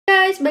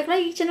guys, balik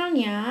lagi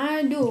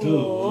channelnya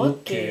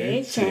Oke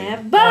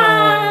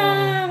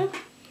Cabang.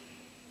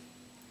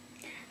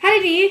 Hari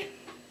ini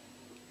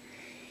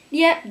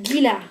dia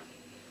gila.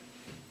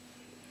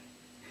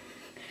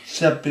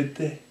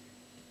 Bitte.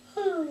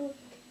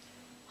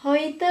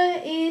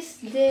 Heute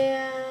ist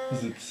der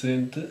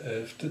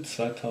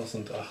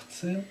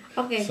 17.11.2018.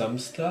 Oke.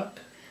 Samstag.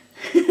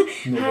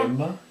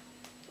 November.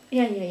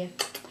 Ya.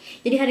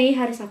 Jadi hari ini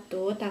hari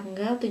Sabtu,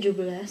 tanggal 17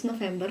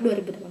 November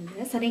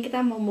 2018. Hari ini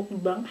kita mau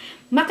mukbang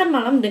makan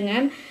malam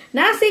dengan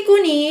nasi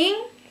kuning,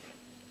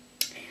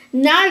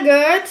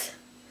 nugget,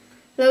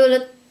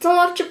 lalu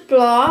telur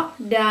ceplok,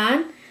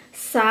 dan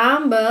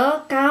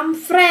sambal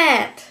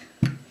kampret.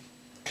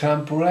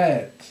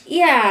 Kampret.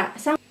 Iya,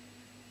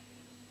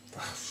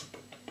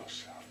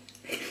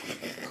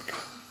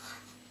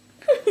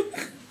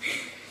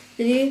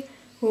 jadi,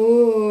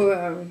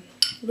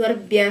 luar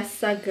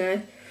biasa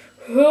guys.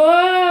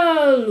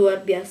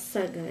 Luar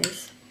biasa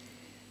guys.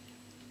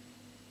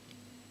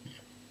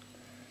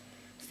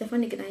 Stefan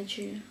dikit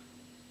aja.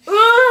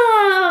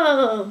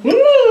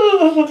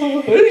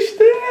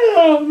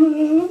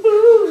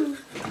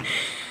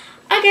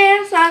 Oke,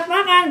 selamat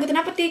makan. Guten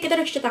Appetit. Kita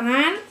udah cuci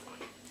tangan.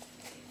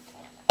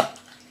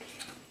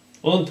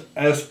 Und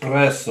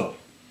Espresso.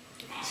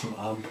 Zum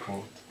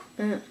Abendbrot.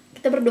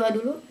 Kita berdoa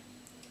dulu.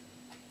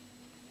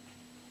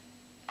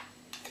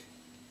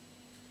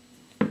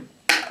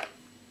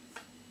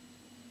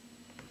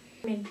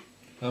 Amin.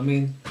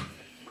 Amin.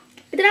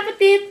 Guten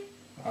Appetit.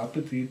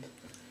 Appetit.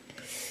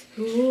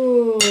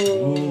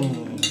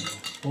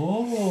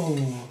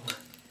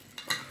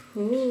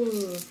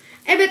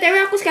 BTW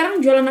aku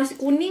sekarang jualan nasi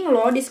kuning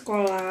loh di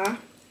sekolah.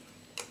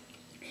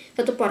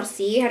 Satu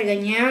porsi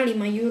harganya 5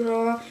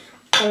 euro.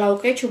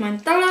 Lauknya cuma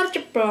telur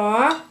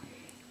ceplok,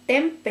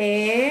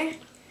 tempe,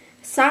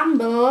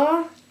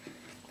 sambal,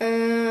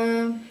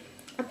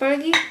 apa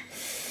lagi?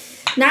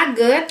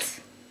 Nugget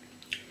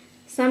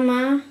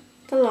sama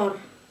telur.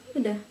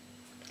 Udah.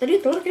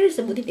 Tadi telur kayaknya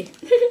disebutin deh.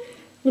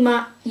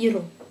 5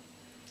 euro.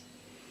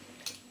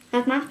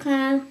 Selamat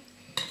makan.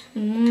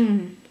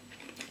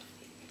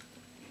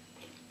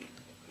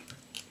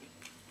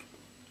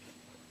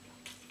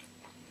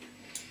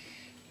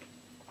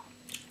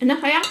 Enak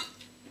sayang?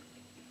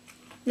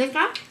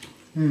 Lekker?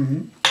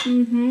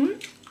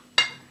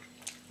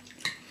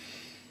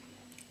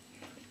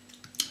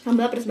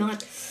 Sambal pedas banget.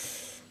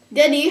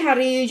 Jadi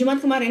hari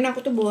Jumat kemarin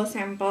aku tuh bawa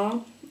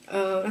sampel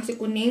nasi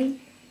kuning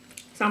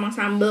sama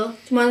sambal.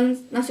 Cuman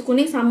nasi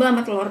kuning, sambal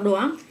sama telur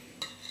doang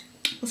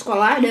ke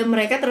sekolah, dan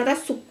mereka ternyata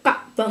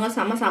suka banget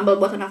sama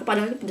sambal buatan aku,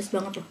 padahal itu pedas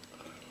banget loh.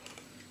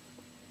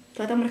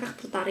 Ternyata mereka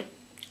tertarik.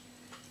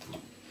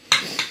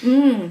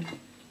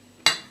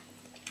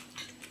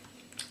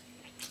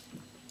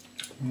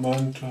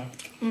 Mantap.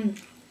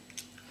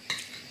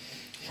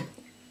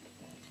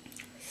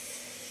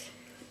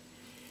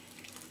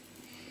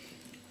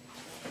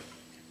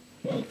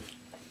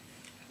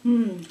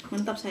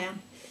 Mantap sayang.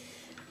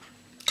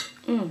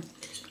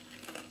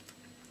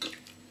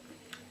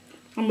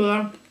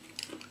 Ambil.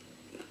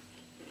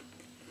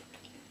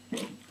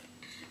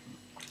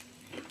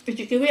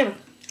 Cuci kiwir.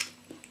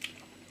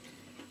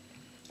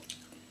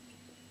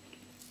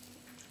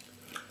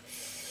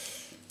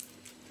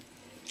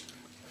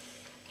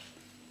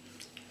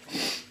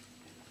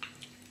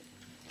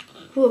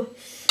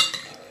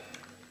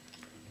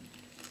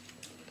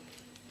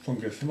 Von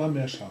gestern war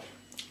mehr scharf.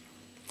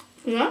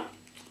 Ya?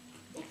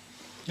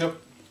 Ja.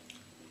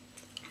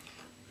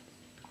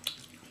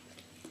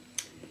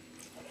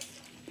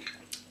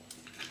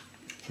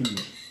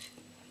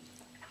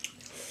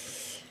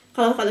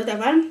 Kalau kata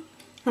Stefan,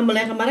 sambal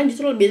yang kemarin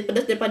justru lebih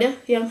pedas daripada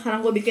yang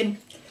sekarang gue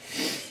bikin.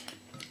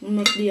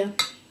 Menurut dia.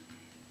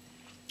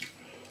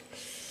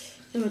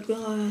 Menurut gue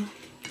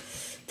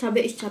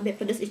cabai is cabai,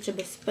 pedas is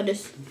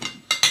pedas.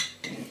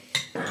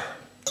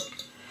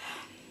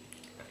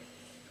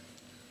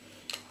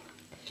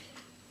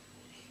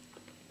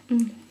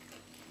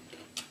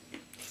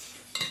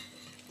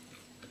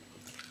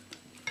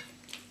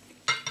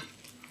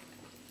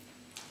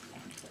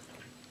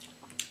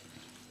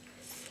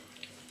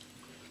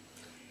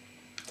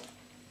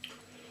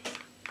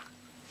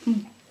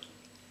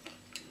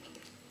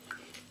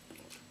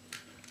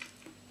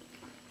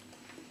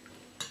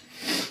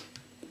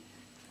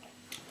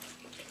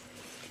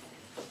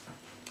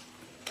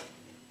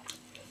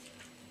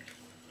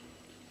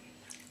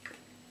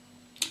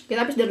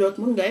 Kita habis dari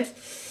Dortmund guys,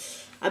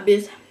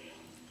 habis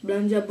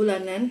belanja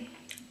bulanan,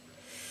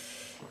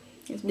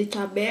 beli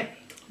cabai,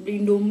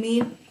 beli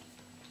indomie,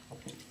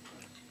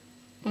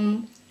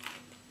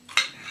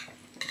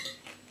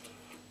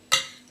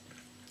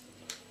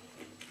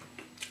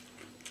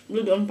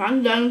 beli daun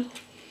pandan,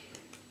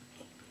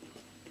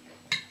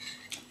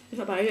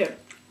 bisa apa aja,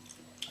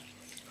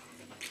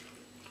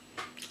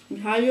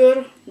 beli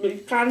sayur,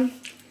 beli ikan.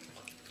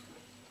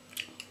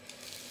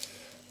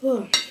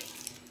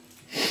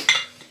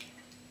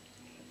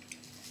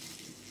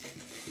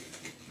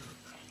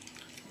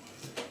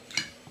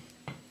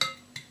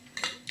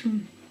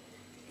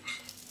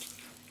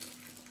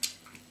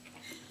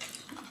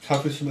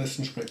 Kaffee zum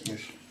Essen schmeckt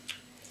nicht.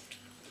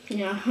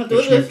 Ja, Mir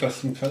du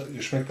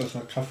schmeckt das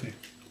nach Kaffee.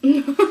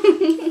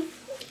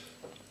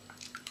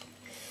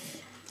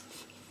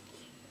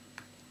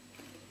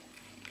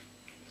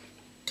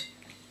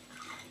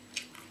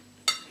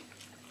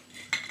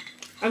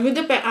 Aku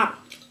tuh PA.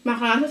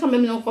 Makanannya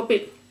sambil minum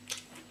kopi.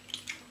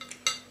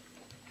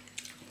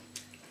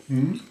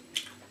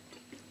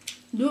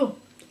 Duh.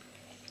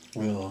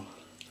 Ja.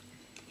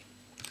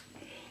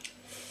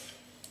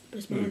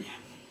 Pedes banget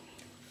ya.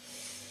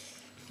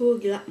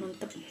 Gila,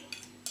 mantep.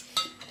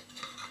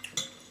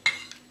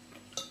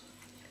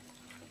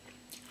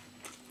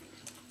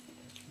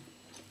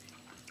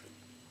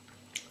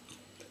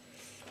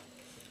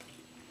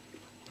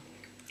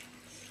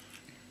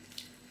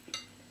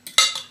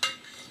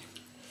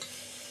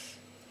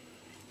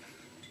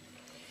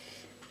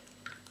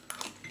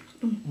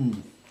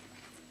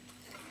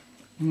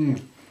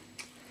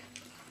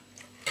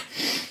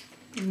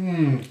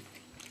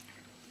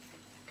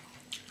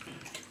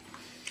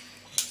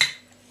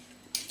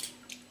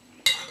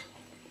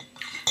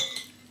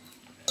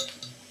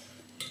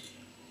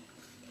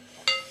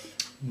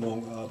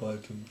 Morgen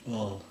arbeiten.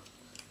 Oh.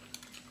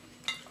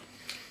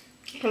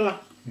 Salah.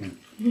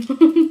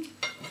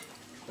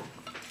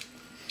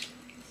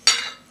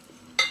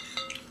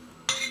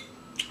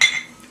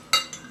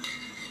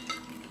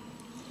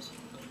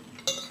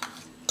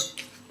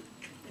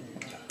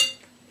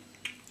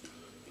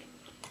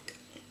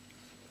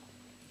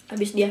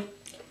 Habis dia.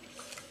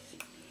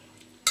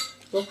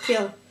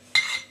 Gokil.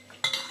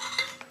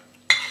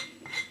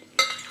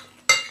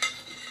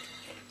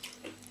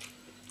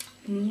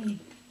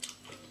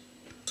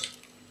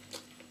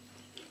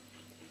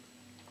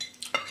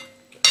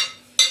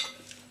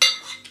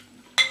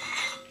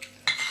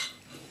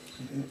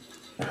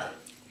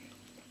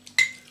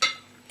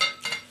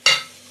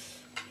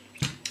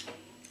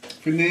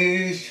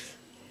 Finish.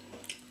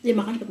 Dia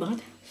makan cepet banget.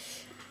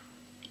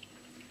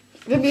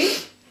 Baby,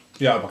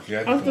 Ja, aber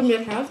gerne. kannst du mir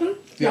helfen?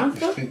 Ja,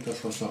 Danke. ich trinke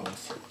das Wasser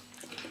aus.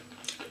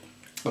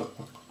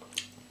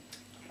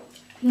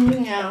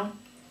 Ja.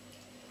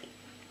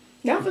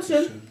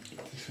 Dankeschön. Schön,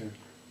 bitteschön.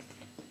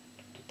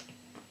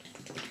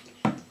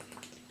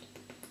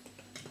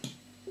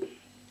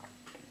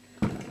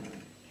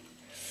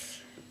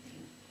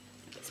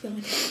 Pedes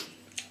banget.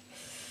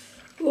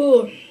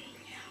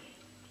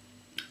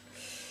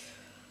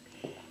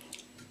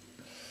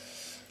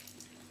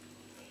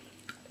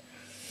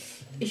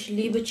 Ich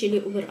liebe Chili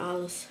über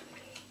alles.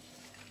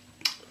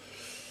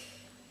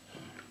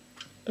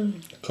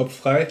 Kopf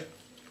frei.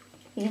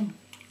 Ja.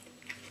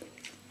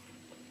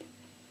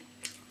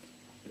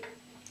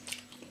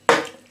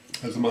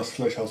 Also machst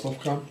du gleich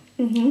Hausaufgaben?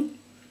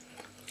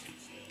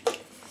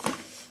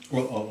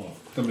 Oh.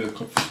 Dann wird der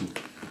Kopf zu.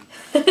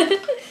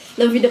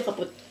 Dann wieder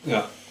kaputt.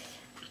 Ja.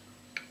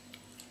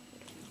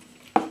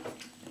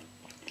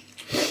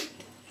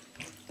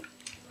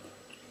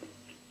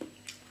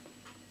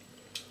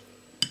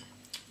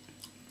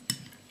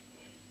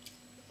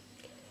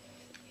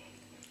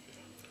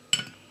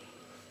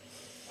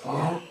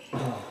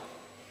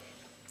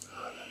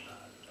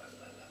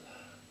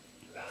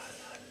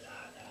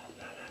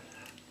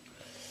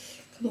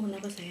 Kamu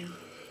kenapa sayang?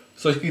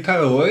 Soll ich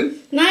Gitarre holen?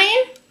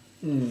 Nein!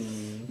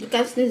 Du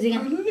kannst nicht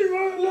singen.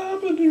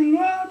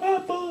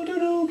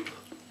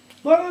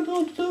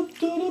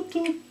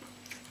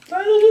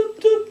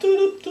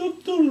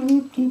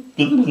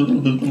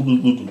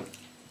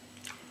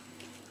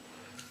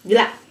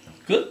 Gila.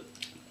 Gut?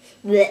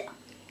 Bleh.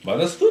 War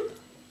das gut?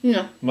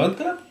 Ja.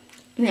 Mantap?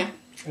 Ja.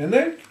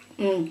 Enak?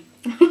 Mm.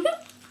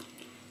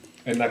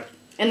 Enak.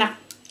 Enak.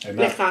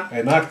 Lekker.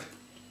 Enak.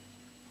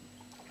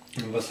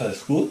 Und was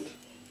heißt gut?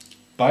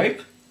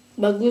 Bike?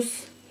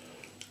 Bagus.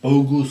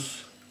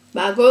 Bogus.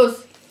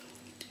 Bagus.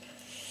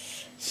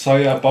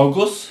 Saya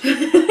bagus.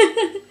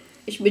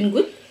 Ich bin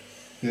gut.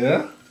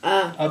 Ja?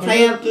 Aber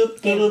Saya...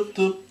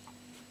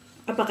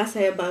 Apakah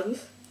saya bagus?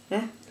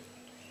 Hah?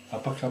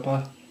 Apa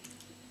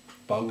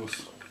bagus.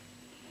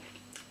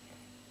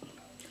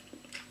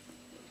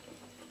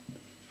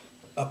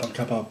 Apa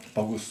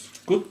bagus.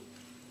 Gut?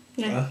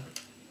 Nein. Ja?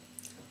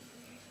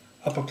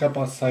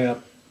 Apa saya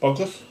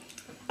bagus?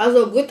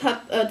 Also gut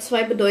hat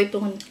zwei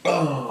Bedeutungen.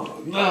 Oh,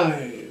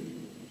 nein.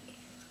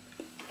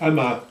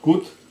 Einmal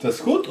gut,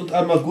 das gut und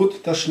einmal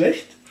gut, das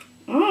schlecht.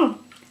 Ah.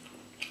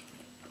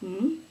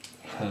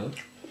 Ja.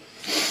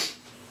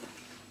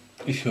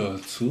 Ich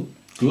höre zu.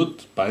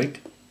 Gut,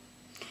 Bike.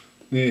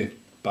 Nee,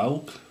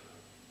 Bauch.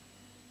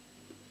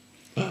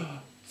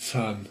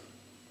 Zahn.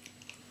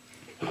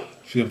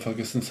 Wir haben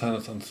vergessen,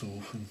 Zahnarzt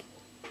anzurufen.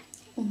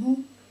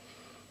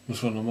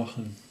 Muss man noch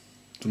machen.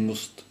 Du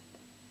musst.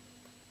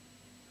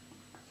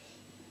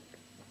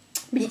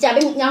 Biji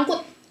cabai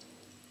nyangkut.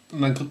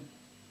 Nein,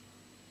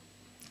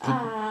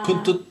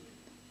 Kuntut.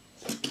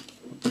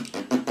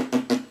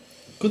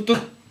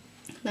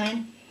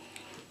 Nein.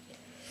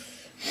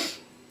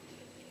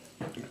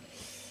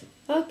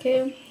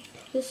 Okay,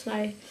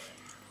 selesai.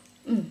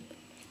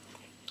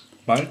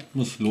 Bald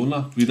muss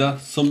Lona wieder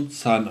zum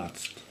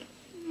Zahnarzt.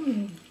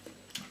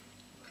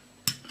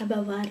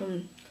 Aber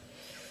warum?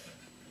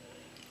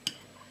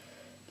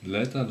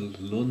 Leider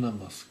Luna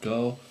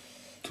Moskau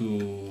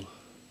to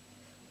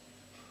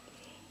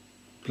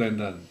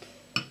Blendend.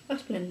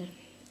 Was blender?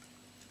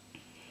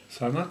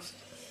 Zahnarzt?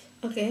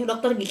 Oke,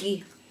 dokter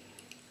gigi.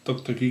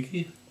 Dr.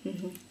 Gigi?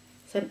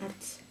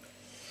 Zahnarzt.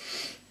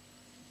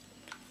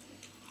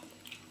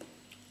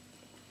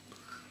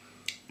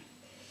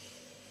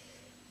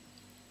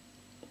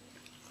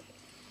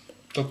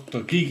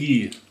 Dr.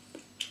 Gigi.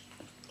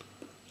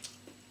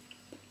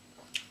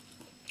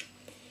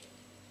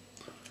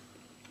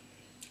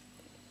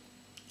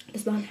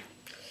 Pedes banget.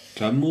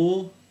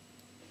 Kamu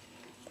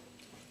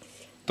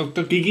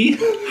Dr. Gigi?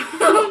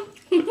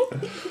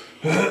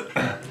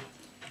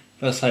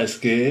 Was heißt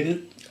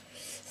geht?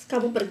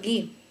 Kamu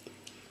pergi.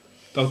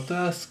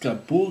 Dokter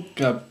Skapu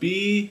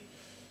Kapi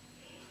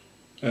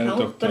Kamu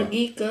Dokter.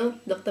 pergi ke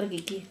dokter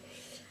gigi.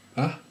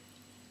 Ah?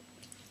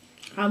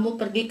 Kamu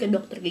pergi ke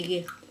dokter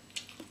gigi.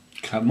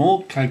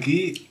 Kamu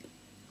Kagi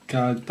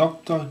Ka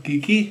Dokter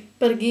Gigi?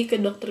 Pergi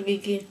ke dokter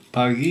gigi.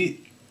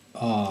 Pagi?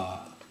 Oh,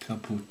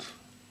 kaputt.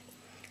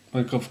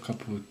 Mein Kopf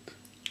kaputt.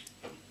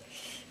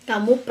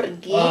 Kamu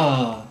pergi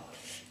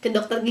ke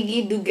dokter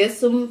gigi, du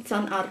gehst zum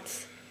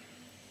Zahnarzt.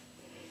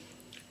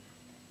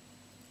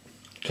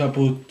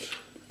 Kaputt.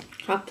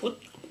 Kaputt.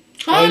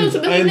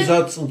 Ein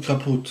Satz und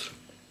kaputt.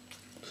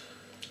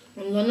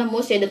 Und dann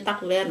muss jeden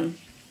Tag lernen.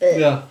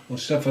 Ja, und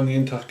Stefan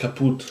jeden Tag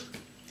kaputt.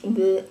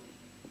 Bäh.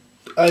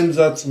 Ein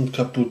Satz und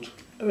kaputt.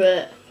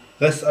 Bäh.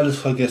 Rest alles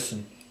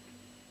vergessen.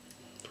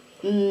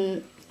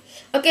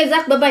 Oke,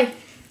 sag bye-bye.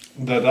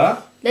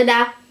 Dada.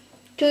 Dadah.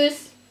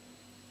 Tschüss.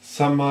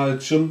 Sampai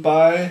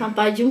jumpa.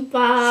 Sampai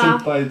jumpa.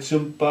 Sampai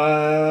jumpa.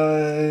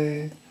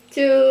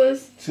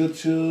 Tschüss.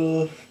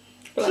 Tschüss.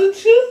 Klar.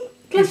 Tschüss.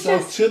 Klar, Ist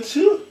auch Tschüss?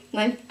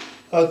 Nein.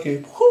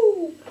 Okay.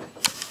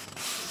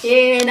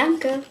 Yeah,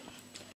 danke.